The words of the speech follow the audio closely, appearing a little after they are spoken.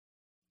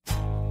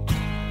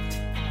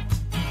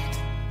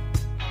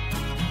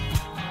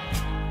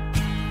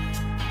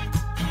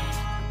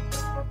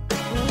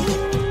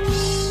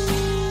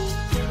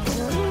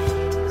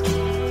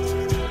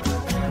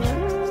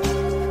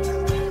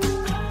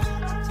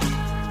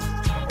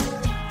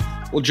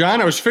Well,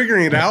 John, I was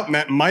figuring it out, and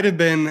that might have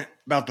been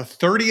about the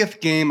 30th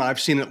game I've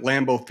seen at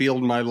Lambeau Field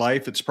in my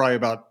life. It's probably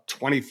about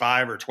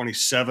 25 or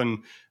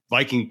 27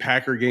 Viking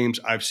Packer games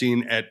I've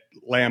seen at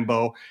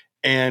Lambeau.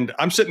 And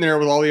I'm sitting there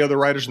with all the other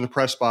writers in the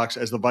press box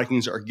as the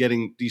Vikings are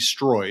getting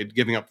destroyed,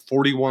 giving up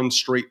 41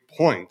 straight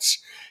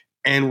points.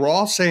 And we're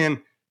all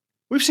saying,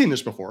 we've seen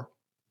this before.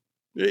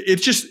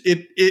 It's just,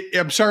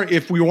 I'm sorry,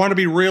 if we want to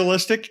be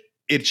realistic,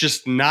 it's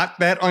just not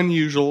that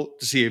unusual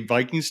to see a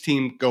Vikings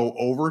team go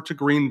over to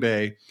Green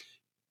Bay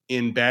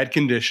in bad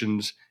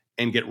conditions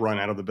and get run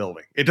out of the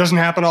building. It doesn't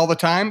happen all the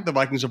time. The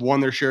Vikings have won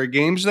their share of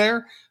games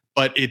there,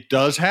 but it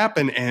does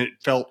happen, and it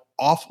felt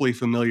awfully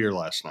familiar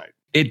last night.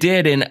 It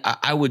did, and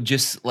I would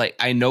just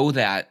I know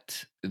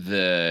that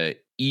the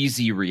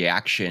easy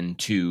reaction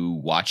to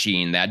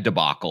watching that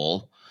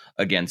debacle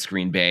against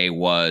Green Bay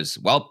was,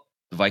 well,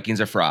 the Vikings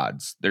are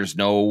frauds. There's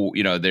no,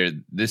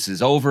 this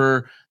is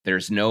over.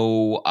 There's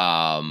no,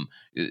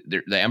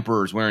 the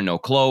Emperor's wearing no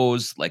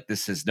clothes. Like,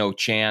 this is no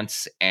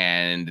chance.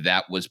 And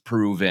that was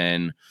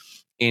proven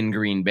in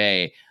Green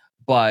Bay.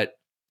 But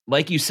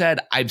like you said,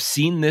 I've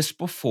seen this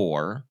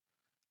before.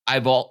 I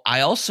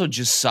also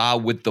just saw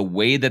with the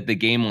way that the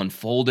game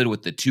unfolded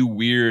with the two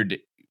weird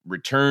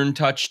return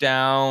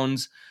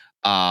touchdowns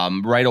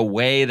right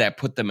away that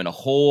put them in a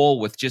hole,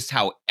 with just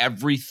how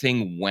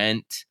everything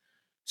went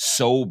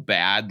so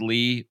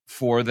badly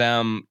for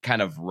them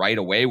kind of right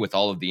away with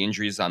all of the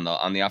injuries on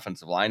the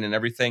offensive line and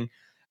everything.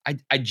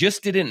 I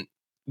just didn't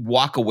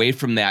walk away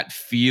from that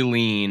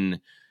feeling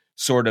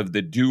sort of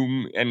the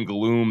doom and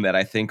gloom that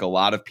I think a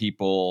lot of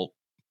people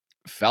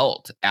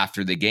felt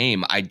after the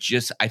game. I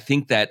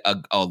think that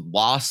a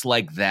loss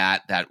like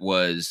that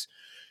was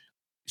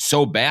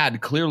so bad,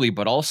 clearly,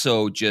 but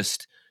also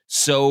just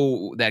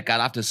so that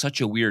got off to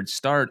such a weird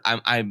start.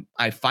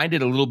 I find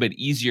it a little bit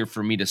easier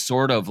for me to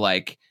sort of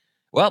like,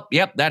 well,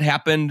 yep, that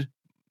happened.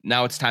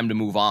 Now it's time to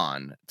move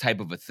on, type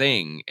of a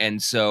thing.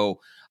 And so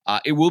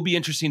it will be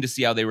interesting to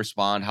see how they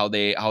respond, how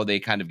they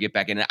kind of get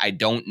back in it. I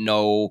don't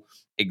know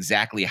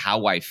exactly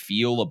how I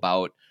feel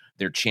about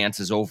their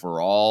chances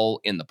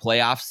overall in the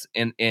playoffs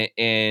and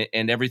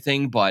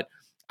everything, but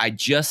I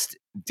just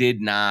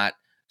did not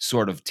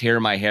sort of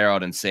tear my hair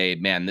out and say,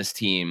 man, this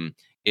team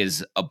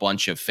is a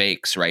bunch of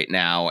fakes right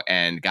now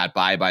and got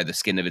by the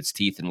skin of its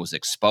teeth and was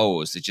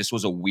exposed. It just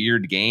was a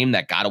weird game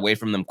that got away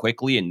from them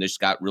quickly and just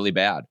got really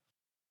bad.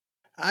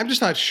 I'm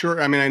just not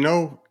sure. I mean, I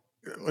know.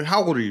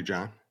 How old are you,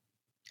 John?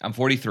 I'm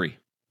 43.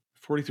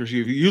 43. So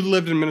you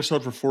lived in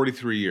Minnesota for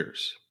 43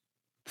 years.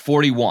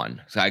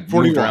 41. So I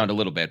 41. Moved around a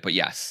little bit, but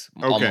yes,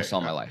 almost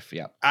all my life.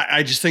 Yeah.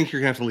 I just think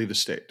you're going to have to leave the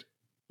state.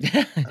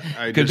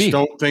 I Could just be.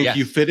 don't think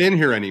you fit in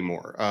here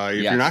anymore.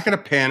 If you're not going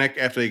to panic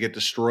after they get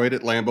destroyed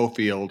at Lambeau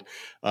Field,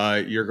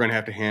 you're going to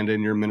have to hand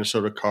in your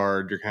Minnesota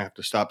card. You're going to have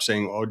to stop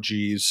saying, "Oh,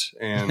 geez,"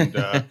 and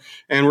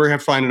and we're going to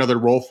have to find another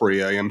role for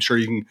you. I'm sure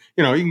you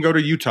can go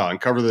to Utah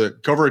and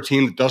cover a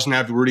team that doesn't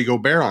have Rudy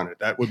Gobert on it.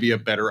 That would be a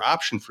better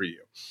option for you.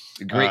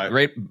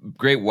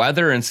 Great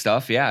weather and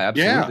stuff. Yeah,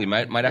 absolutely.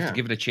 Yeah, might have to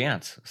give it a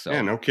chance. So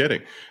yeah, no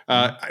kidding.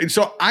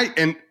 So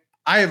I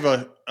have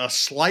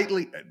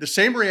the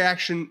same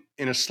reaction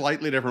in a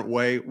slightly different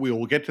way. We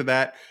will get to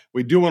that.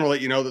 We do want to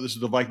let you know that this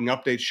is the Viking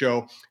Update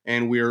Show,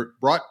 and we're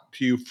brought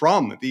to you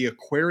from the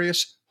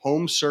Aquarius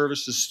Home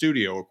Services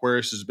Studio.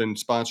 Aquarius has been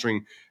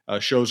sponsoring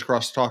shows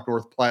across the Talk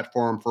North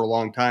platform for a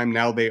long time.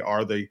 Now they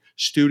are the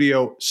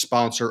studio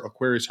sponsor,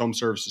 Aquarius Home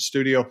Services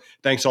Studio.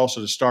 Thanks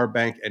also to Star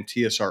Bank and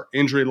TSR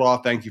Injury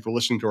Law. Thank you for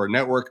listening to our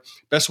network.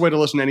 Best way to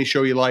listen to any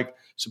show you like.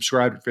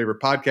 Subscribe to your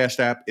favorite podcast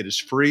app. It is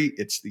free.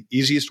 It's the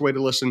easiest way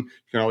to listen.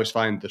 You can always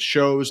find the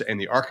shows and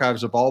the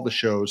archives of all the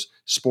shows,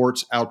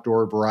 sports,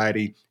 outdoor,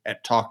 variety,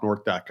 at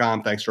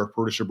talknorth.com. Thanks to our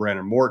producer,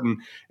 Brandon Morton.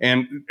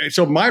 And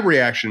so my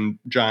reaction,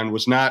 John,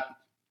 was not,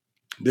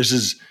 this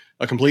is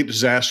a complete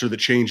disaster that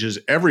changes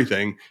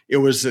everything. It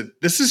was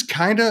that this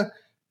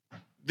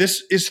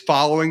is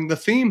following the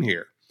theme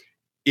here.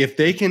 If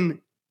they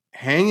can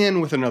hang in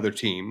with another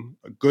team,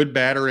 a good,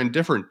 bad, or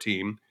indifferent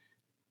team,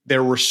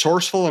 they're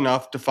resourceful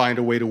enough to find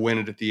a way to win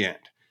it at the end.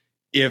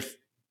 If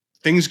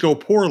things go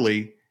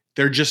poorly,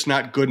 they're just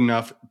not good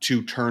enough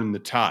to turn the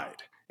tide.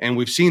 And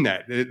we've seen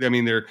that. I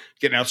mean, they're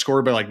getting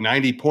outscored by like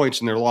 90 points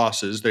in their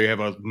losses. They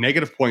have a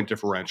negative point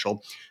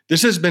differential.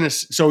 This has been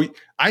so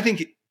I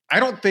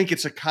don't think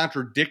it's a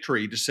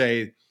contradictory to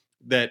say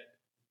that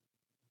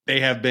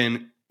they have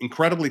been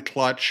incredibly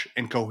clutch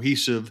and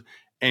cohesive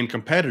and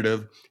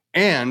competitive.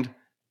 And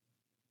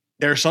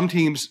there are some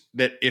teams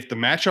that if the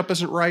matchup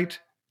isn't right,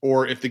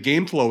 or if the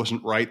game flow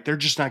isn't right, they're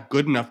just not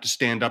good enough to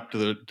stand up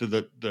to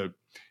the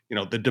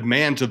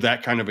demands of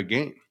that kind of a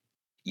game.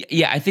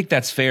 Yeah, I think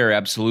that's fair.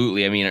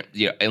 Absolutely. I mean,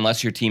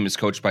 unless your team is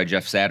coached by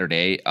Jeff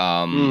Saturday,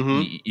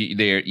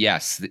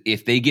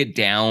 if they get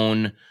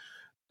down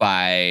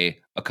by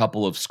a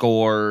couple of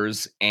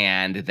scores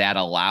and that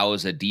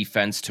allows a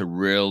defense to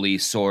really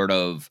sort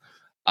of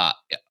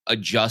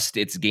adjust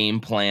its game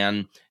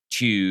plan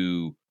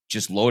to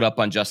just load up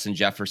on Justin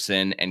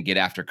Jefferson and get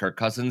after Kirk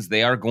Cousins,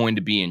 they are going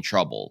to be in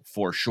trouble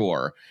for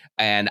sure.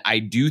 And I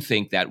do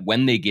think that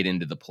when they get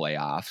into the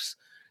playoffs,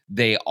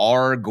 they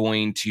are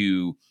going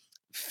to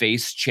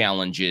face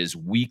challenges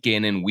week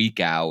in and week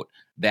out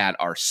that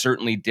are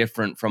certainly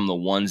different from the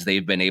ones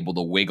they've been able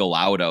to wiggle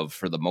out of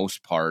for the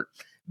most part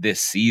this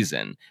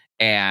season.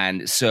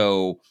 And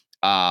so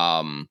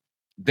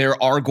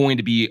there are going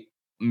to be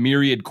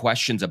myriad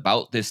questions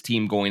about this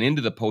team going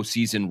into the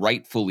postseason,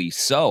 rightfully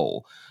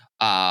so.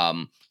 But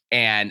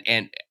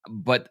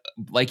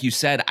like you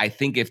said, I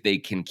think if they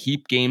can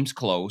keep games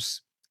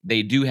close,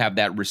 they do have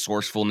that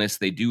resourcefulness.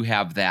 They do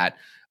have that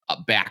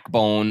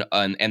backbone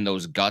and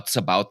those guts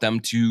about them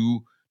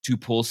to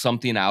pull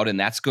something out, and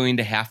that's going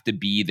to have to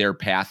be their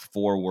path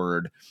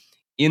forward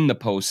in the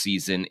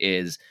postseason.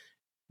 Is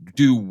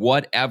do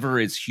whatever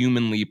is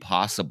humanly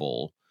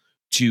possible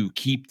to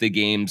keep the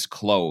games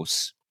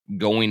close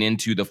going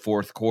into the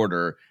fourth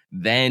quarter.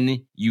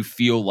 Then you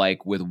feel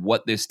like with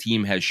what this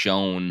team has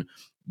shown,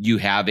 you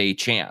have a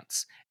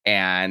chance.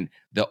 And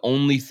the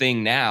only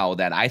thing now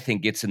that I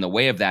think gets in the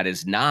way of that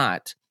is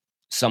not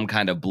some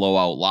kind of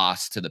blowout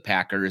loss to the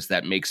Packers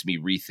that makes me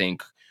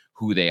rethink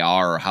who they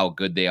are or how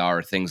good they are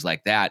or things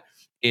like that.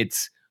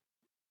 It's,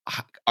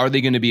 are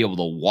they going to be able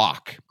to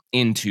walk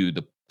into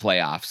the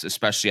playoffs,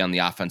 especially on the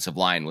offensive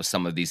line with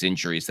some of these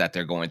injuries that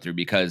they're going through?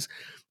 Because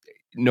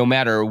no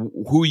matter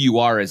who you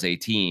are as a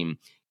team,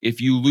 if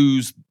you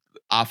lose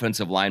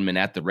offensive linemen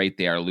at the rate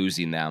they are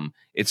losing them,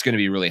 it's going to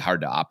be really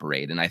hard to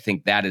operate. And I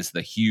think that is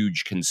the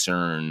huge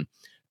concern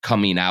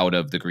coming out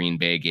of the Green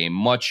Bay game,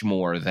 much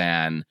more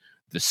than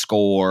the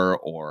score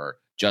or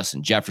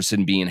Justin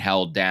Jefferson being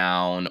held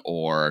down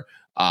or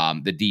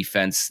the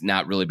defense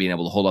not really being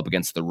able to hold up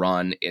against the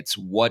run. It's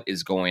what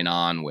is going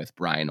on with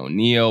Brian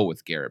O'Neill,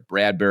 with Garrett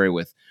Bradbury,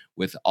 with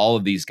all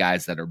of these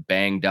guys that are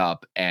banged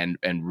up and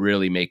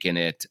really making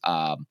it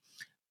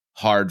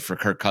hard for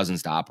Kirk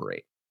Cousins to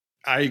operate.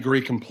 I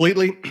agree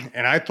completely.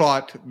 And I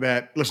thought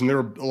that, listen,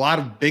 there were a lot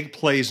of big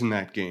plays in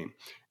that game.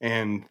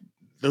 And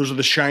those are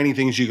the shiny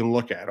things you can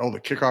look at. Oh, the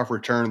kickoff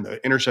return,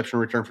 the interception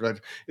return for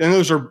that. And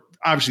those are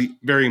obviously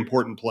very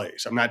important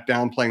plays. I'm not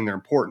downplaying their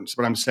importance,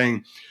 but I'm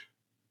saying,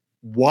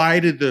 why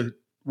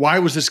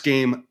was this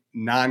game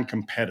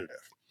non-competitive?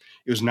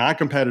 It was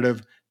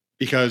non-competitive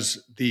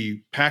because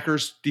the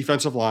Packers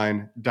defensive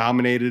line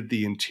dominated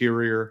the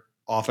interior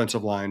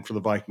offensive line for the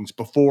Vikings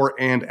before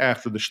and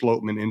after the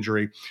Schlottmann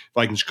injury.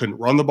 Vikings couldn't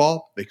run the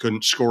ball. They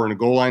couldn't score in a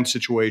goal line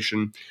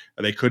situation.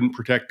 They couldn't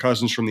protect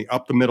Cousins from the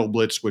up the middle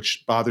blitz,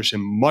 which bothers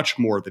him much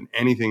more than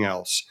anything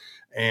else.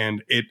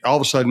 And it all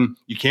of a sudden,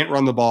 you can't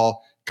run the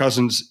ball.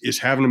 Cousins is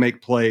having to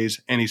make plays,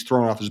 and he's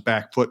throwing off his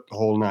back foot the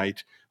whole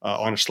night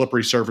on a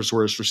slippery surface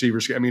where his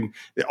receivers, I mean,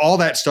 all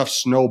that stuff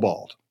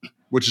snowballed,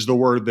 which is the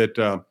word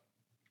that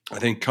I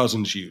think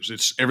Cousins used.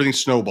 It's everything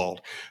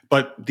snowballed.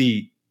 But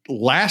the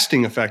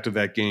lasting effect of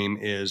that game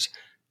is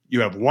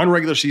you have one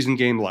regular season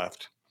game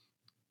left.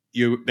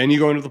 Then you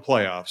go into the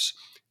playoffs,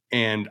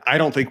 and I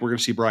don't think we're going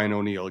to see Brian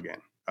O'Neill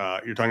again.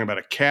 You're talking about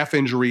a calf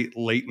injury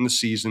late in the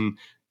season.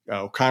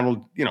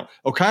 O'Connell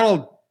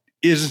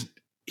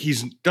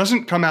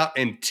doesn't come out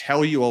and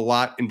tell you a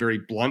lot in very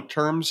blunt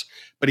terms,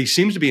 but he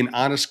seems to be an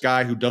honest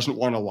guy who doesn't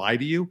want to lie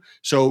to you.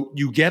 So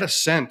you get a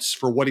sense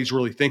for what he's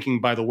really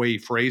thinking by the way he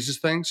phrases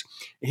things.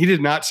 He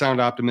did not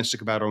sound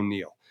optimistic about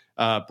O'Neill.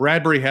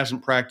 Bradbury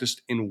hasn't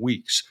practiced in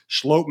weeks.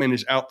 Schlottmann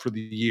is out for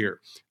the year.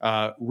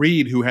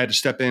 Reed, who had to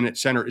step in at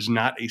center, is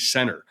not a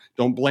center.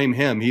 Don't blame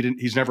him.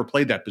 He's never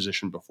played that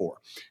position before.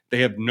 They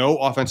have no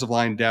offensive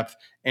line depth.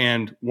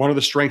 And one of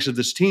the strengths of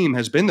this team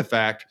has been the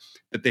fact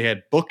that they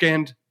had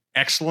bookend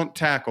excellent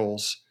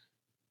tackles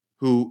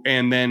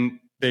and then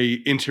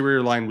the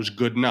interior line was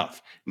good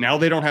enough. Now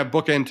they don't have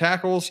bookend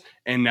tackles,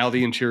 and now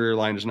the interior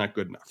line is not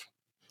good enough.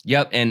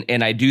 Yep,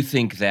 and I do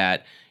think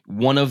that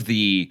one of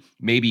the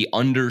maybe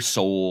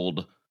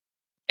undersold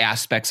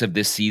aspects of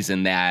this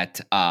season that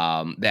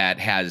that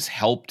has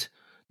helped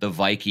the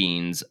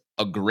Vikings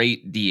a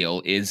great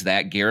deal is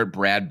that Garrett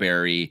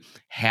Bradbury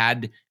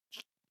had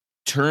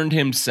turned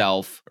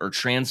himself or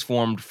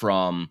transformed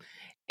from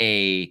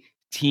a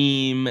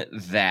team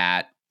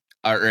that,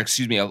 or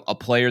excuse me, a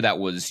player that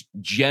was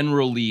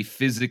generally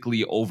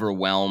physically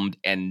overwhelmed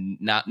and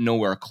not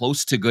nowhere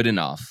close to good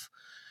enough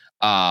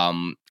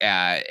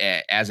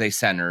as a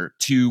center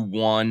to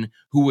one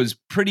who was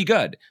pretty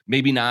good.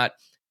 Maybe not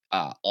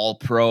all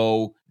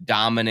pro,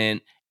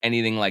 dominant,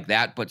 anything like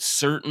that, but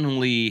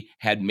certainly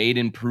had made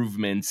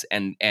improvements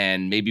and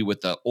maybe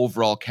with the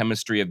overall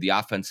chemistry of the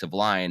offensive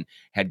line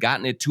had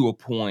gotten it to a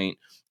point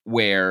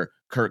where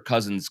Kirk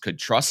Cousins could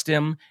trust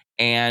him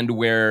and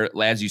where,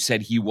 as you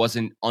said, he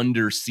wasn't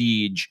under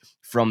siege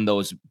from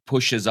those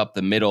pushes up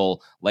the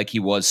middle like he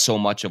was so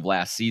much of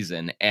last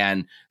season.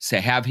 And to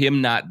have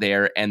him not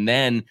there, and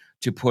then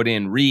to put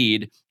in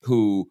Reed,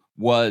 who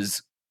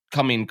was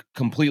coming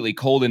completely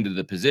cold into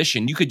the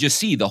position, you could just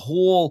see the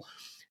whole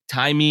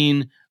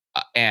timing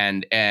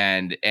and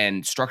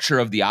structure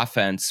of the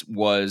offense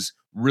was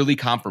really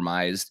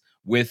compromised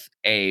with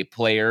a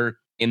player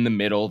in the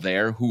middle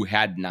there who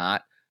had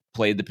not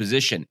played the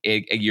position.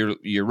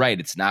 You're right.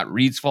 It's not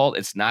Reed's fault.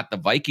 It's not the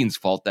Vikings'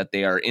 fault that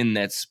they are in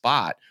that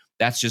spot.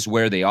 That's just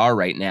where they are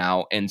right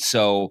now. And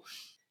so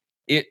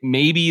it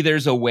maybe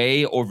there's a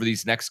way over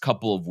these next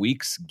couple of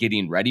weeks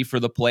getting ready for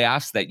the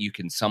playoffs that you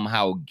can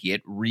somehow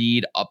get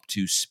Reed up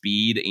to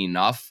speed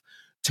enough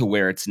to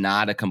where it's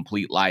not a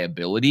complete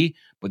liability,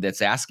 but that's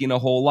asking a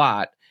whole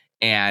lot.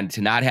 And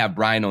to not have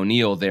Brian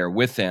O'Neill there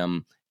with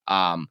him,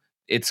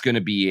 it's going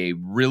to be a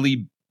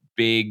really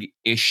big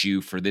issue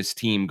for this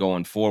team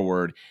going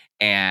forward.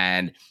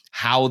 And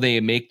how they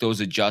make those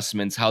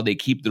adjustments, how they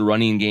keep the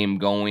running game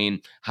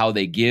going, how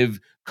they give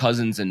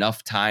Cousins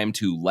enough time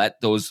to let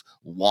those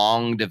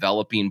long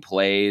developing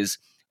plays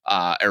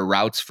or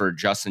routes for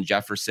Justin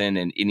Jefferson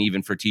and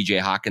even for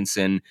TJ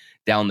Hawkinson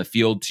down the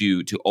field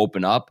to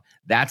open up.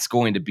 That's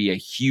going to be a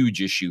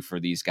huge issue for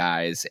these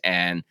guys.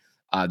 And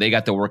they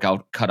got the work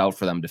cut out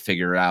for them to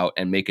figure it out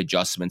and make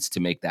adjustments to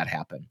make that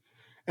happen.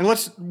 And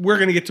we're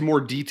going to get to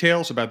more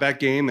details about that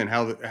game and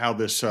how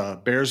this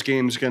Bears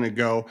game is going to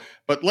go.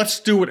 But let's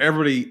do what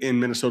everybody in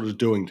Minnesota is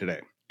doing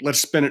today. Let's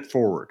spin it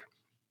forward.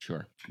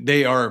 Sure.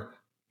 They are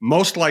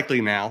most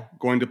likely now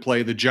going to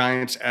play the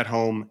Giants at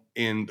home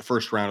in the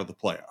first round of the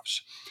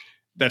playoffs.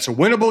 That's a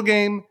winnable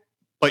game,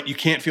 but you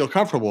can't feel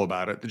comfortable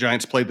about it. The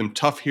Giants played them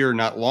tough here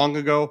not long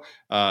ago,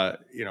 and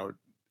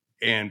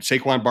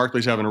Saquon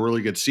Barkley's having a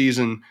really good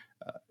season.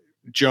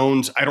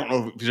 Jones, I don't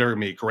know if he's ever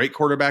going to be a great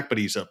quarterback, but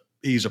he's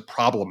a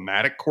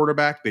problematic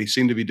quarterback. They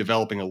seem to be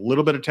developing a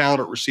little bit of talent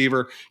at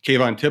receiver.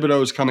 Kayvon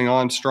Thibodeau is coming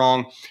on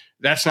strong.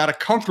 That's not a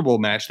comfortable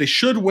match. They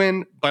should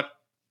win, but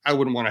I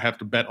wouldn't want to have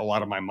to bet a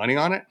lot of my money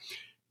on it.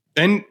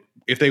 Then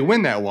if they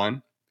win that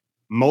one,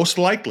 most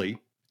likely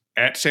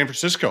at San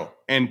Francisco.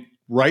 And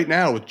right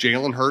now with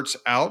Jalen Hurts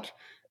out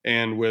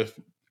and with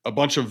a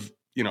bunch of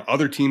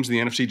other teams in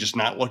the NFC just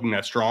not looking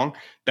that strong,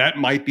 that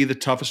might be the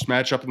toughest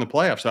matchup in the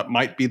playoffs. That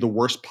might be the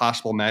worst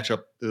possible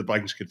matchup that the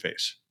Vikings could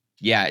face.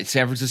 Yeah,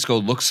 San Francisco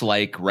looks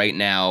like right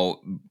now,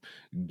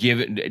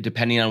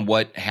 depending on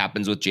what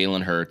happens with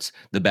Jalen Hurts,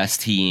 the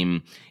best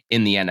team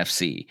in the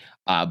NFC.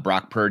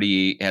 Brock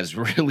Purdy has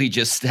really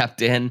just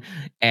stepped in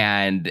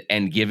and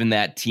given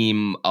that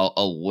team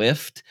a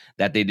lift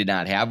that they did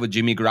not have with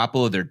Jimmy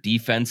Garoppolo. Their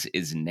defense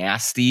is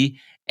nasty,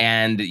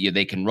 and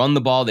they can run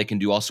the ball. They can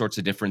do all sorts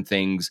of different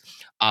things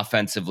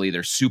offensively.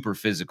 They're super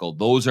physical.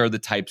 Those are the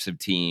types of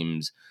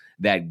teams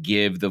that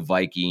give the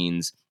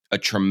Vikings a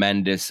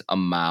tremendous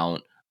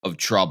amount of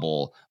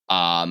trouble.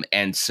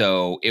 And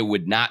so it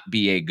would not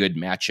be a good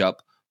matchup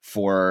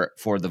for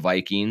the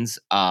Vikings.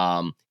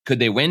 Could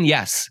they win?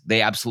 Yes,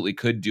 they absolutely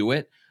could do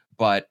it.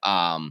 But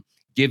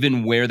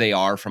given where they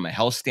are from a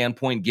health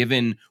standpoint,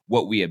 given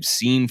what we have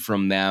seen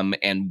from them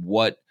and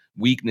what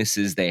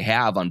weaknesses they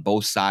have on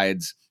both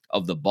sides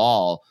of the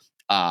ball,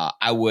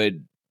 I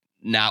would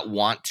not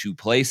want to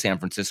play San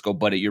Francisco.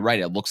 But you're right.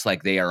 It looks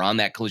like they are on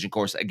that collision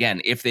course.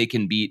 Again, if they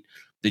can beat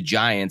the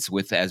Giants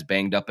with as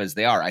banged up as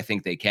they are, I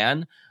think they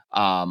can.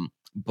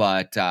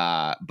 But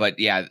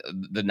yeah,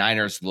 the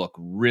Niners look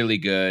really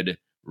good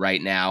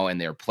right now,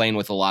 and they're playing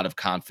with a lot of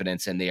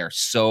confidence, and they are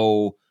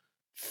so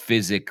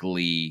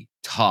physically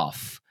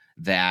tough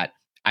that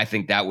I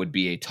think that would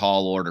be a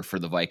tall order for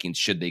the Vikings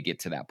should they get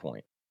to that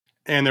point.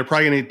 And they're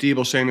probably going to need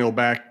Deebo Samuel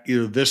back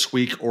either this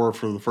week or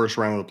for the first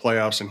round of the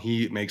playoffs, and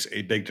he makes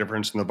a big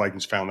difference, and the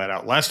Vikings found that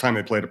out last time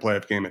they played a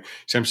playoff game at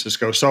San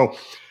Francisco. So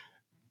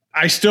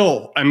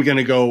I'm going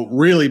to go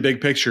really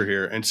big picture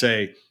here and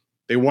say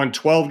they won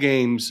 12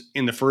 games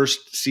in the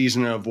first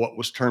season of what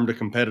was termed a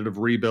competitive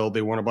rebuild.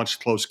 They won a bunch of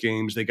close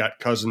games. They got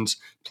Cousins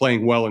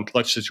playing well in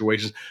clutch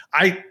situations.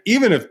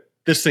 Even if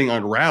this thing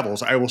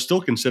unravels, I will still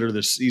consider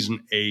this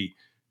season a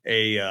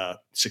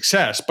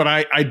success. But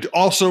I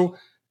also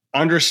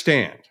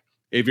understand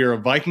if you're a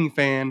Viking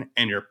fan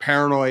and you're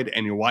paranoid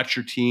and you watch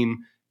your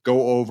team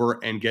go over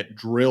and get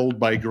drilled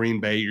by Green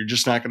Bay, you're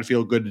just not going to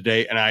feel good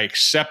today. And I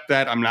accept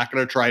that. I'm not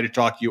going to try to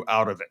talk you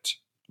out of it.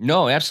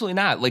 No, absolutely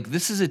not. Like,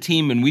 this is a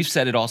team, and we've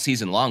said it all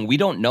season long, we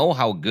don't know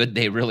how good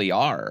they really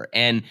are.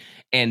 And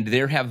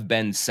there have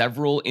been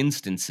several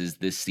instances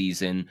this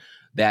season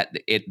that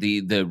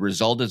the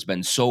result has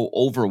been so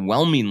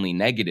overwhelmingly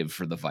negative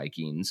for the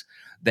Vikings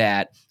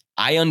that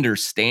I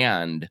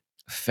understand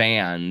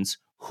fans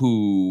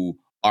who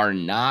are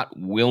not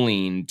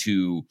willing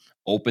to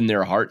open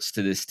their hearts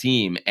to this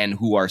team and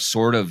who are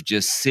sort of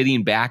just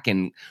sitting back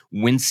and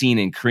wincing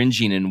and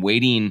cringing and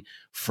waiting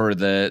for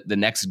the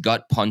next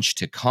gut punch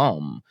to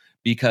come,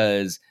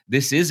 because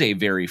this is a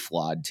very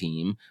flawed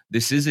team.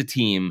 This is a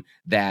team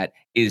that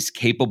is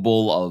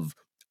capable of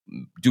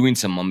doing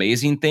some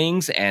amazing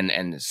things and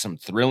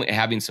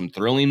having some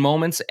thrilling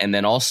moments, and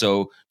then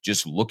also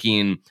just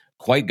looking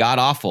quite god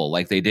awful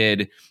like they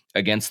did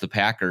against the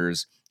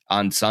Packers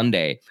on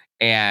Sunday.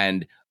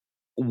 And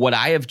what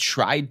I have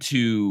tried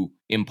to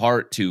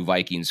impart to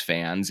Vikings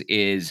fans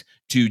is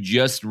to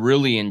just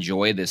really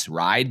enjoy this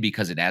ride,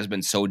 because it has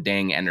been so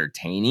dang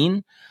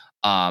entertaining,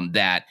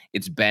 that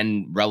it's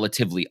been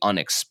relatively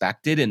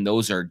unexpected. And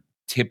those are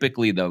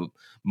typically the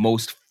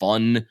most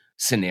fun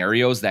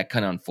scenarios that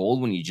can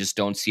unfold when you just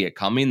don't see it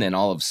coming. Then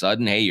all of a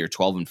sudden, hey, you're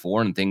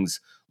 12-4 and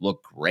things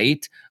look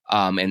great.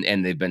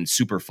 And they've been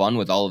super fun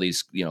with all of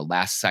these,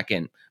 last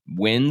second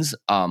wins.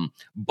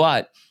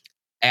 But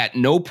at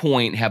no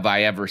point have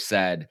I ever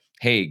said,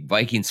 hey,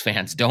 Vikings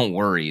fans, don't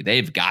worry.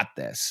 They've got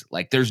this.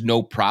 Like, there's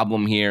no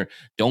problem here.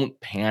 Don't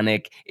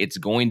panic. It's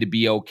going to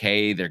be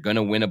okay. They're going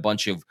to win a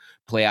bunch of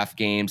playoff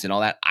games and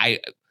all that.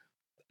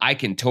 I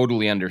can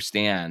totally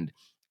understand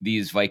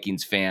these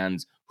Vikings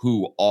fans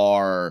who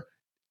are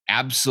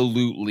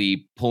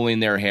absolutely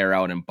pulling their hair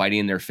out and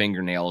biting their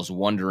fingernails,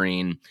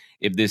 wondering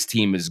if this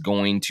team is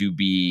going to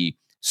be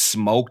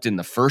smoked in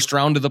the first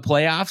round of the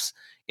playoffs,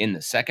 in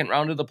the second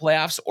round of the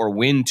playoffs, or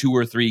win 2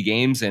 or 3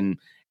 games and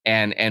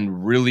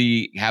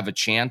really have a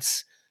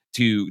chance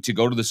to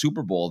go to the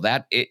Super Bowl.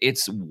 That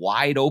it's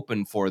wide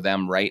open for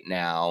them right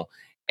now.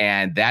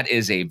 And that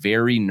is a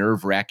very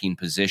nerve-wracking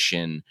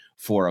position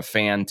for a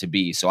fan to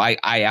be. So I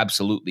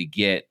absolutely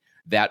get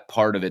that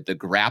part of it, the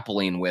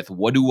grappling with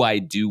what do I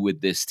do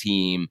with this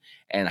team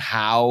and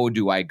how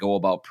do I go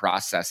about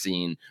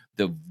processing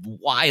the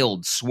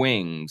wild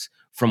swings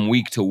from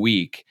week to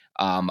week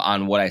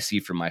on what I see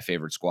from my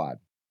favorite squad.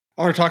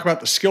 I want to talk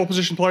about the skill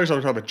position players. I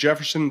want to talk about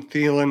Jefferson,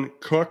 Thielen,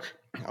 Cook.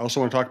 I also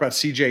want to talk about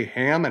C.J.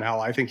 Ham and how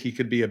I think he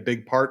could be a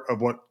big part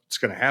of what's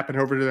going to happen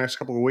over the next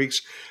couple of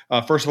weeks.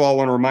 First of all, I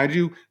want to remind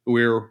you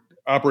we're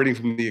operating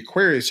from the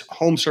Aquarius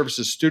Home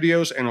Services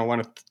Studios, and I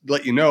want to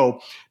let you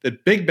know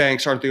that big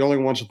banks aren't the only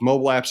ones with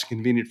mobile apps and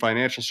convenient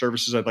financial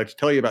services. I'd like to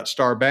tell you about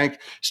Star Bank.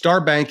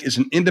 Star Bank is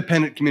an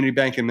independent community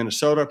bank in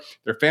Minnesota.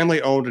 They're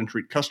family-owned and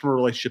treat customer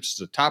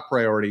relationships as a top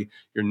priority.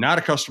 You're not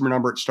a customer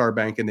number at Star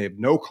Bank, and they have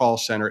no call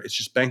center. It's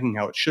just banking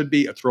how it should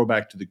be, a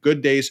throwback to the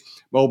good days.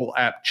 Mobile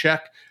app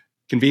check.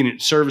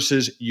 Convenient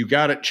services, you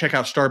got it. Check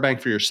out Star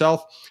Bank for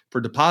yourself. For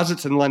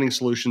deposits and lending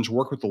solutions,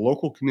 work with the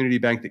local community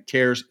bank that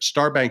cares.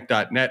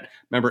 Starbank.net,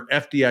 member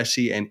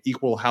FDIC and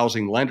equal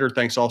housing lender.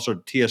 Thanks also to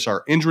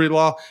TSR Injury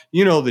Law.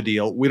 You know the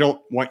deal. We don't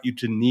want you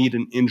to need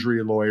an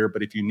injury lawyer,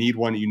 but if you need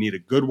one, you need a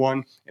good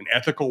one, an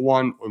ethical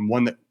one, and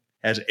one that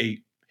has a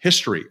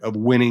history of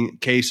winning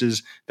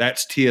cases.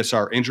 That's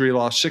TSR Injury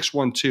Law,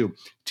 612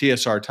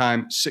 TSR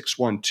Time,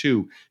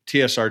 612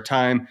 TSR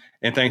Time.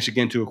 And thanks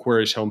again to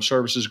Aquarius Home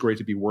Services. Great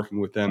to be working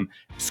with them.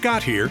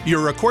 Scott here,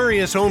 your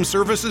Aquarius Home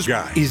Services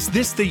guy. Is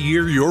this the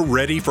year you're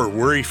ready for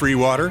worry-free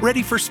water?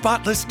 Ready for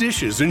spotless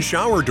dishes and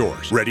shower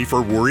doors? Ready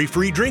for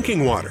worry-free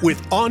drinking water?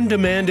 With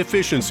on-demand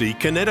efficiency,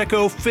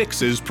 Connecticut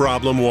fixes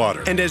problem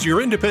water. And as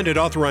your independent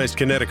authorized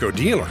Connecticut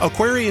dealer,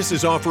 Aquarius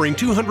is offering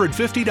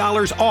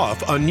 $250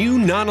 off a new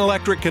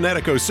non-electric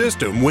Connecticut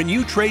system when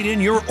you trade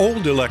in your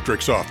old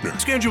electric softener.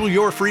 Schedule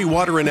your free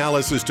water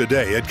analysis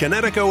today at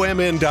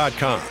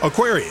ConnecticutMN.com.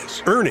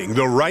 Aquarius, earning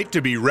the right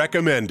to be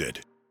recommended.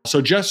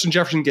 So Justin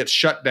Jefferson gets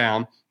shut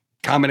down.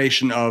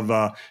 Combination of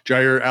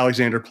Jair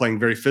Alexander playing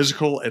very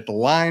physical at the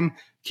line,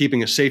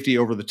 keeping a safety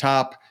over the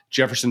top,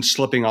 Jefferson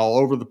slipping all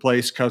over the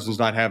place, Cousins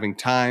not having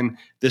time.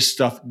 This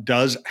stuff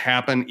does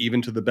happen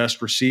even to the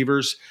best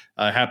receivers.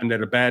 Happened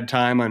at a bad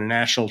time on a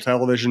national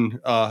television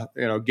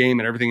game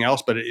and everything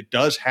else, but it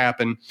does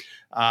happen.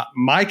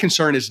 My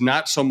concern is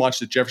not so much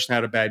that Jefferson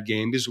had a bad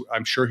game, because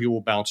I'm sure he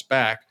will bounce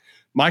back.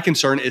 My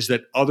concern is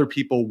that other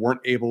people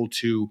weren't able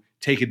to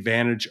take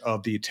advantage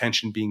of the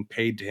attention being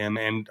paid to him.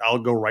 And I'll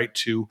go right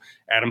to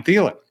Adam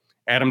Thielen.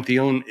 Adam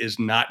Thielen is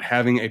not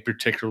having a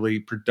particularly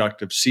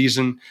productive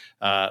season.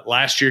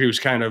 Last year, he was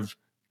kind of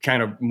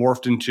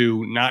morphed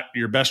into not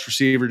your best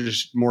receiver,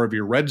 just more of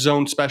your red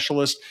zone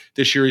specialist.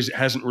 This year, he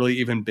hasn't really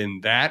even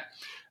been that.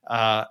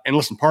 And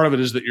listen, part of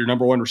it is that your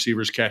number one receiver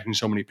is catching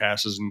so many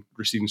passes and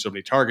receiving so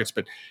many targets.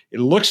 But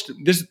it looks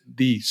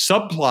the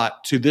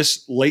subplot to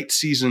this late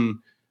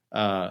season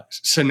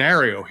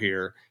scenario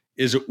here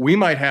is that we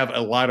might have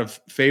a lot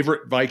of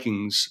favorite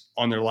Vikings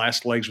on their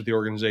last legs with the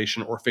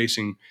organization or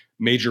facing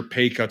major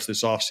pay cuts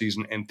this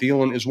offseason, and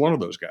Thielen is one of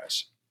those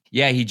guys.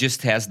 Yeah, he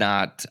just has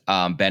not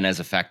been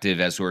as effective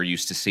as we're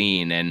used to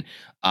seeing. And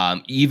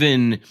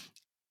even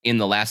in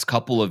the last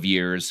couple of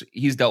years,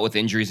 he's dealt with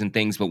injuries and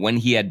things, but when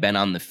he had been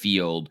on the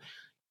field,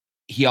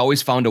 he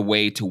always found a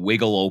way to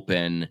wiggle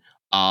open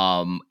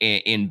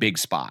in big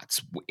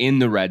spots, in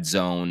the red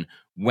zone,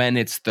 when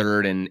it's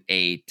 3rd and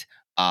 8,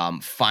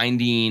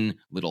 finding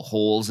little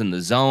holes in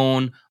the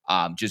zone,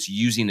 just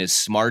using his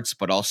smarts,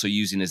 but also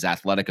using his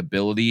athletic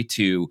ability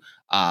to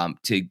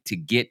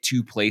get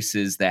to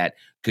places that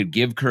could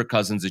give Kirk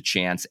Cousins a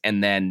chance,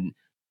 and then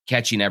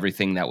catching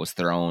everything that was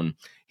thrown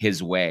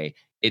his way.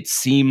 It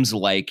seems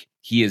like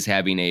he is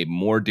having a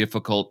more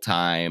difficult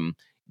time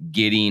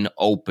getting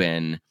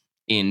open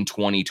in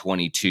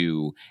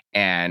 2022.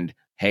 And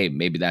hey,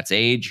 maybe that's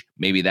age,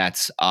 maybe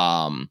that's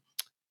some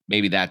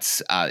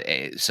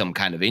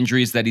kind of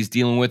injuries that he's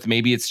dealing with.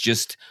 Maybe it's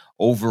just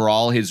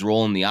overall his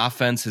role in the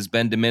offense has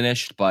been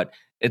diminished, but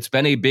it's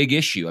been a big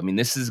issue. I mean,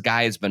 this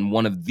guy has been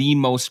one of the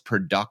most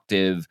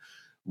productive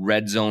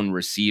red zone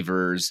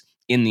receivers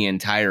in the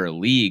entire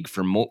league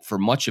for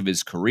much of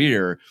his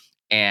career,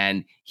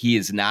 and he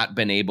has not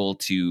been able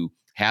to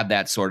have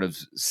that sort of,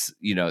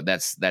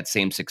 that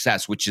same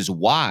success, which is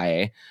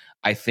why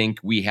I think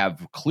we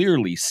have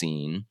clearly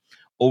seen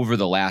over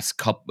the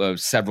last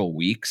several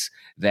weeks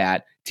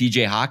that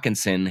TJ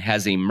Hawkinson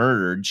has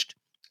emerged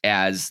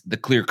as the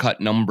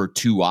clear-cut number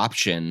 2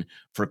 option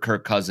for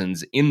Kirk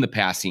Cousins in the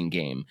passing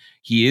game.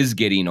 He is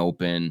getting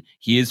open.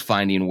 He is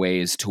finding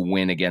ways to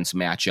win against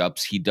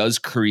matchups. He does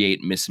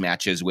create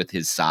mismatches with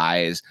his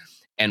size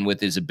and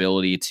with his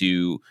ability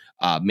to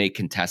make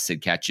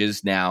contested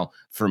catches. Now,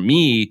 for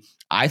me,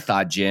 I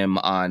thought, Jim,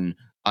 on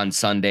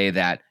Sunday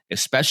that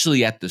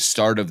especially at the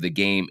start of the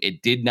game,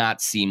 it did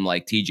not seem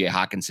like TJ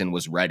Hawkinson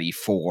was ready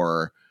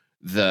for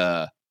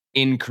the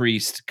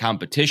increased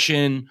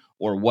competition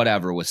or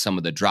whatever, with some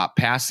of the drop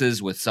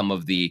passes, with some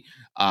of the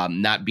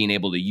not being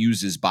able to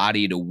use his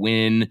body to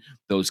win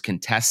those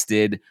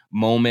contested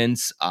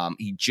moments.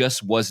 He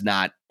just was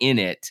not in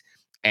it.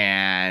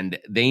 And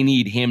they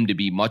need him to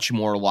be much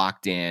more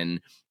locked in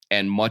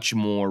and much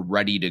more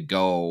ready to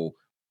go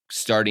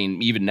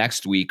starting even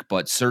next week,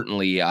 but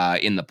certainly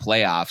in the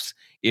playoffs,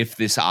 if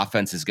this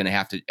offense is going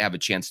to have a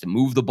chance to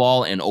move the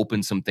ball and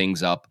open some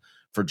things up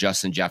for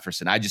Justin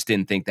Jefferson. I just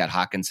didn't think that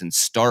Hawkinson's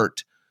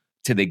start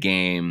to the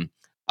game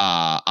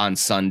on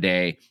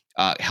Sunday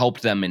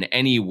helped them in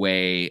any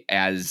way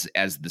as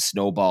the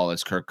snowball,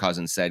 as Kirk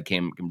Cousins said,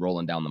 came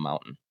rolling down the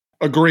mountain.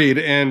 Agreed.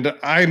 And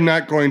I'm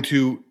not going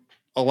to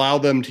allow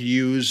them to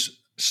use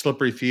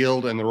slippery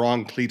field and the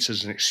wrong cleats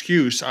as an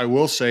excuse. I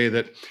will say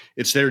that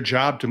it's their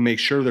job to make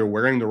sure they're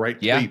wearing the right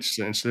cleats.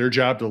 And it's their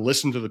job to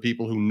listen to the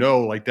people who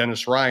know, like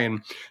Dennis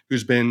Ryan,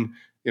 who's been,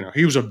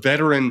 he was a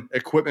veteran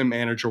equipment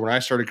manager when I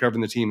started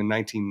covering the team in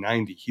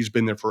 1990. He's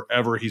been there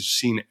forever. He's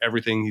seen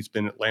everything. He's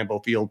been at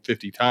Lambeau Field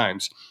 50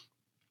 times.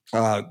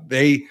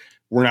 They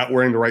were not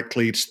wearing the right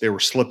cleats. They were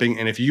slipping.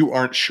 And if you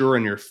aren't sure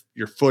in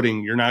your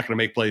footing, you're not going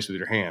to make plays with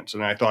your hands.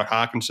 And I thought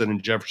Hawkinson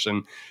and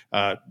Jefferson,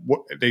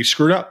 they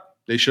screwed up.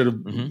 They should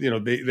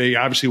have, they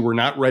obviously were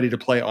not ready to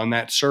play on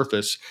that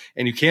surface.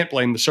 And you can't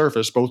blame the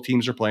surface. Both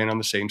teams are playing on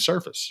the same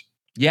surface.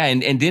 Yeah,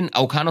 and didn't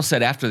O'Connell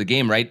said after the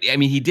game, right? I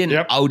mean, he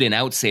didn't out and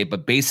out say it,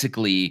 but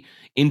basically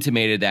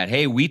intimated that,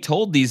 hey, we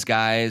told these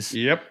guys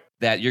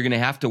that you're going to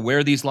have to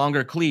wear these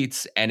longer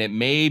cleats, and it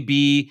may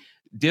be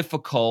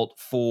difficult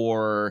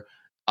for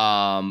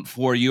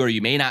you, or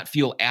you may not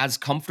feel as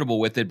comfortable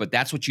with it, but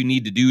that's what you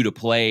need to do to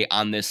play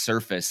on this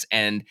surface.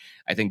 And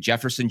I think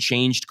Jefferson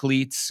changed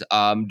cleats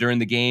during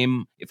the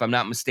game, if I'm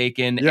not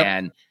mistaken,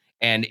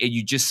 and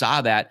you just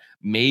saw that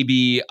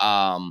maybe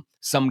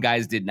some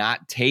guys did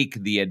not take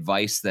the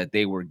advice that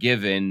they were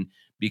given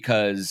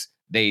because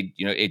they,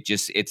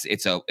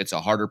 it's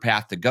a harder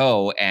path to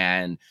go.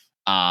 And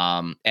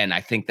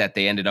I think that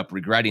they ended up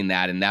regretting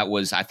that. And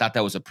I thought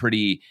that was a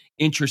pretty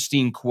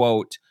interesting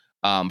quote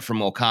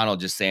from O'Connell,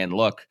 just saying,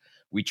 look,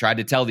 we tried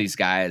to tell these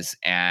guys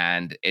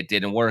and it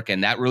didn't work.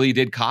 And that really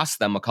did cost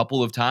them a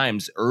couple of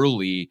times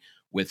early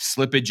with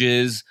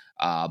slippages,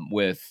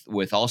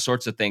 with all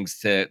sorts of things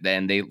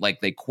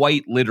they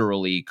quite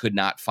literally could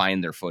not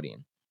find their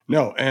footing.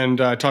 No,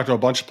 and I talked to a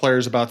bunch of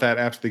players about that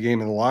after the game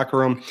in the locker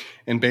room,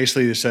 and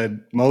basically they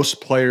said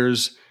most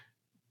players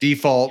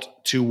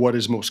default to what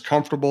is most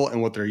comfortable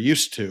and what they're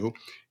used to,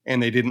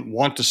 and they didn't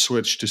want to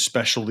switch to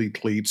specialty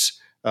cleats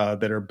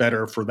that are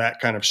better for that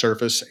kind of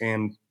surface,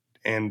 and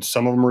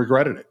some of them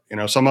regretted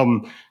it. Some of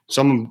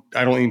them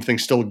I don't even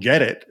think still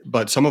get it,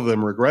 but some of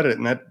them regret it,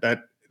 and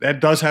that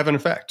does have an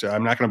effect.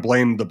 I'm not going to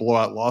blame the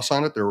blowout loss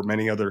on it. There were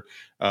many other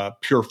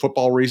pure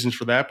football reasons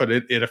for that. But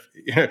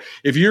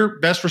if your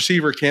best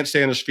receiver can't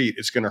stay on his feet,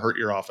 it's going to hurt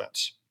your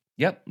offense.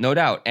 Yep, no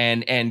doubt.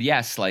 And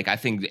yes, like I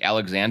think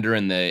Alexander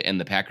and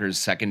the Packers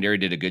secondary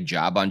did a good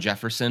job on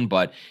Jefferson,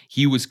 but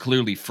he was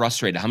clearly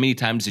frustrated. How many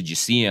times did you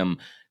see him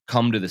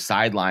come to the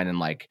sideline and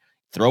like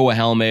throw a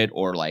helmet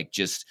or like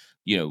just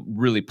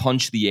really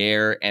punch the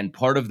air? And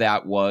part of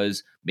that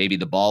was maybe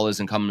the ball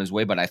isn't coming his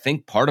way, but I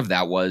think part of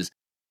that was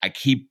I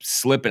keep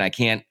slipping. I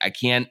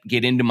can't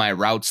get into my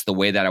routes the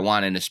way that I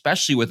want. And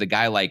especially with a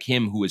guy like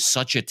him who is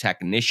such a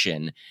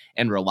technician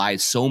and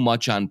relies so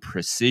much on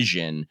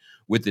precision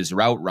with his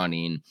route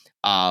running,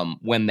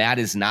 when that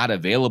is not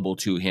available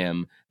to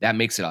him, that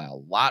makes it a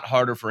lot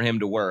harder for him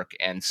to work.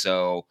 And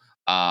so,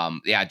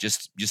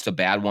 just a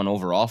bad one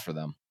overall for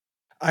them.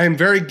 I am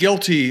very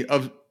guilty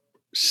of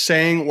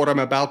saying what I'm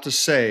about to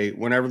say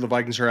whenever the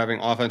Vikings are having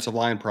offensive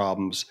line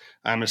problems.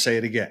 I'm going to say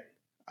it again.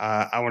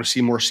 I want to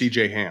see more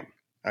CJ Ham.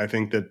 I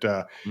think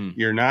that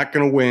you're not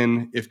going to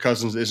win if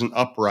Cousins isn't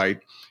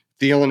upright.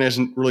 Thielen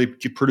isn't really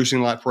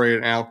producing a lot for you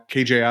now.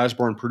 KJ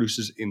Osborne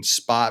produces in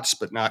spots,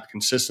 but not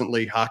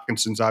consistently.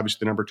 Hawkinson's obviously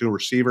the number 2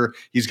 receiver.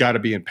 He's got to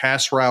be in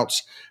pass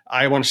routes.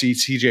 I want to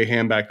see CJ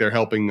Ham back there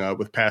helping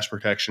with pass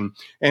protection.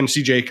 And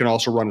CJ can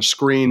also run a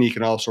screen. He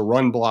can also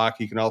run block.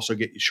 He can also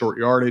get you short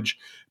yardage.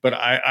 But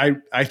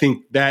I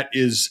think that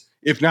is,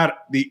 if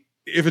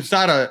it's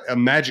not a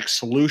magic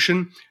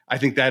solution, I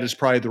think that is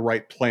probably the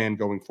right plan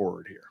going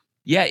forward here.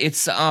 Yeah,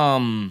 it's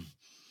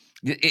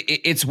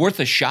worth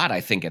a shot,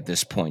 I think, at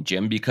this point,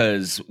 Jim,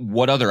 because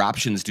what other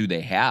options do they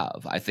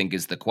have, I think,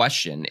 is the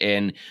question.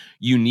 And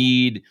you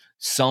need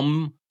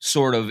some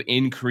sort of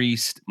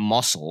increased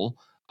muscle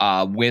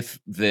with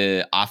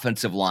the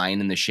offensive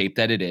line in the shape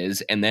that it is.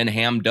 And then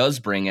Ham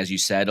does bring, as you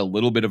said, a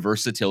little bit of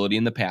versatility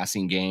in the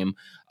passing game,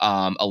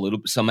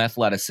 some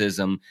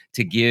athleticism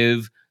to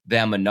give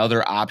them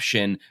another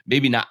option,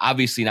 maybe not,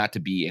 obviously not to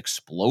be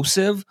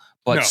explosive,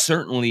 but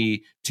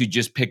certainly to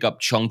just pick up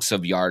chunks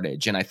of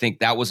yardage. And I think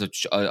that was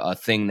a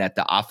thing that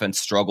the offense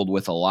struggled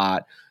with a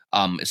lot,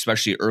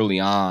 especially early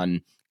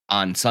on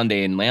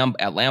Sunday at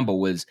Lambeau,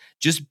 was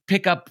just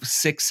pick up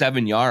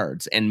 6-7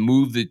 yards and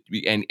move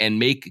and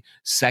make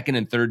second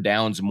and third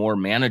downs more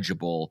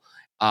manageable,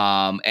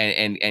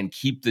 and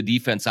keep the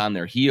defense on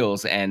their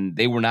heels. And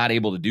they were not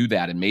able to do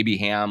that. And maybe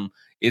Ham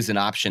is an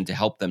option to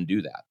help them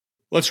do that.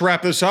 Let's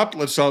wrap this up.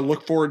 Let's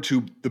look forward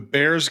to the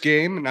Bears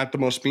game. Not the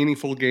most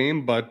meaningful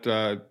game, but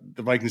the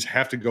Vikings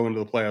have to go into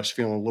the playoffs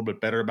feeling a little bit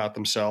better about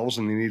themselves,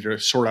 and they need to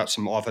sort out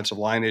some offensive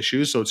line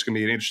issues. So it's going to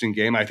be an interesting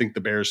game. I think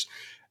the Bears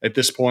at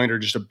this point are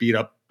just a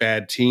beat-up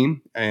bad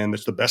team, and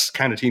it's the best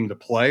kind of team to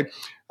play.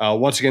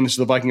 Once again, this is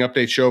the Viking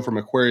Update Show from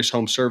Aquarius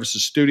Home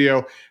Services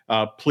Studio.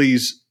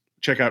 Please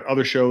check out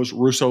other shows,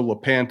 Russo,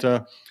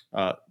 LaPanta,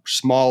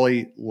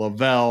 Smalley,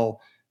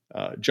 Lavelle,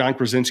 John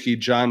Krasinski,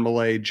 John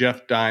Millay,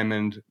 Jeff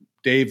Diamond,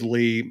 Dave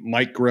Lee,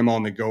 Mike Grimm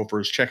on the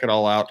Gophers. Check it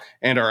all out,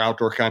 and our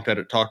outdoor content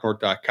at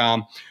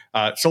talknorth.com.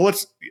 So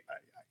let's,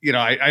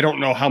 I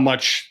don't know how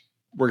much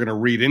we're going to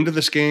read into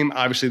this game.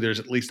 Obviously, there's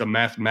at least a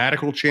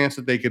mathematical chance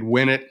that they could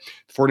win it.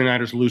 The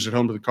 49ers lose at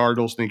home to the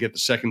Cardinals, and they get the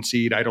second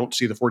seed. I don't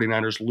see the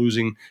 49ers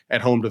losing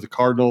at home to the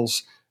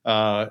Cardinals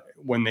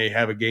when they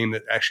have a game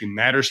that actually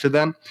matters to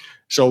them.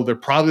 So they're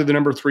probably the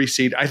number 3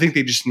 seed. I think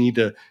they just need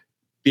to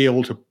be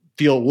able to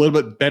feel a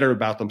little bit better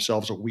about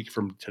themselves a week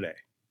from today.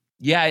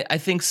 Yeah, I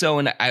think so.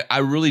 And I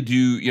really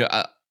do,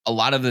 a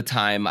lot of the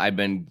time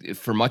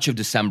for much of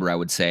December, I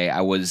would say,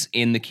 I was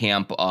in the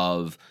camp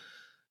of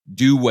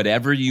do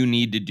whatever you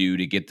need to do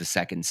to get the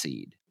second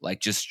seed.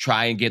 Like, just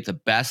try and get the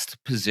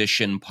best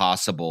position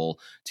possible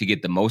to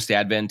get the most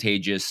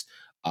advantageous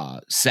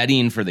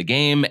setting for the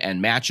game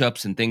and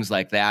matchups and things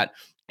like that,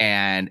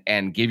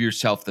 and give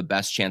yourself the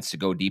best chance to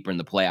go deeper in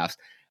the playoffs.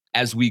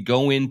 As we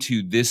go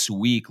into this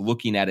week,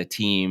 looking at a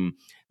team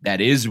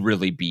that is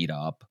really beat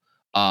up,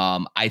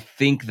 I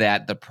think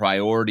that the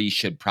priority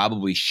should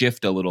probably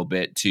shift a little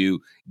bit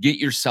to get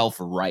yourself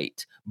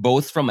right,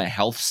 both from a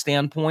health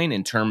standpoint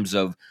in terms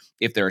of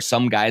if there are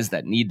some guys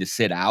that need to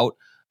sit out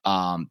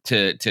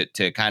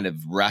to kind of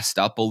rest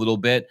up a little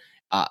bit.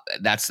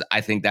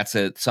 I think that's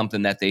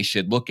something that they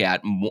should look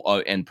at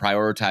and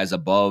prioritize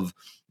above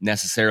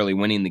necessarily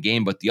winning the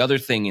game. But the other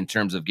thing in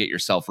terms of get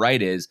yourself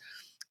right is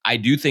I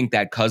do think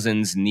that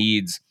Cousins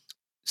needs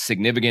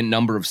significant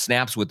number of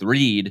snaps with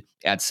Reed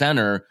at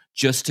center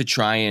just to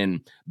try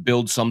and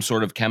build some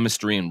sort of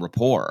chemistry and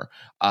rapport.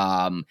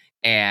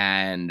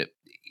 And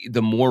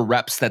the more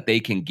reps that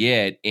they can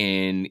get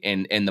and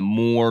the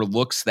more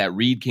looks that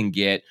Reed can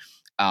get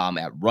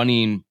at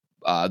running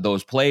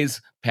those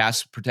plays,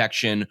 pass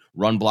protection,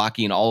 run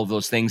blocking, all of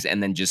those things,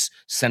 and then just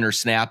center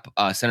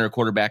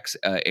quarterbacks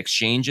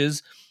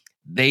exchanges,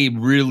 they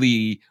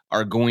really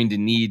are going to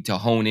need to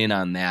hone in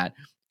on that.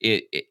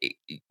 It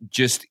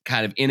just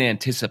kind of in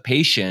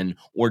anticipation,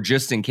 or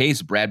just in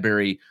case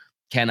Bradbury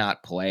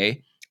cannot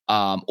play,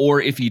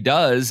 or if he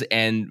does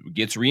and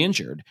gets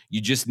re-injured,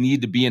 you just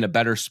need to be in a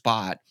better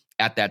spot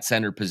at that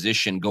center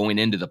position going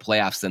into the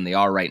playoffs than they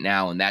are right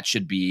now. And that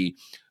should be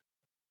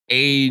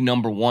a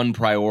number one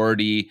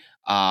priority.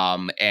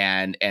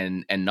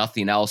 And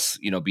nothing else,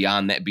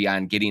 beyond that,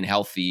 beyond getting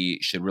healthy,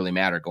 should really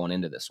matter going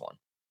into this one.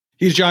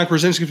 He's John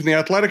Krasinski from The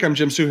Athletic. I'm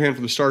Jim Suhan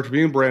from the Star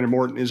Tribune. Brandon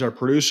Morton is our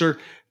producer.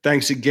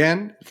 Thanks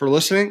again for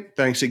listening.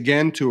 Thanks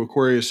again to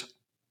Aquarius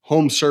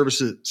Home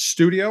Services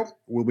Studio.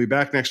 We'll be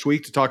back next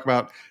week to talk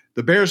about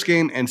the Bears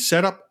game and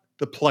set up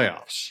the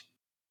playoffs.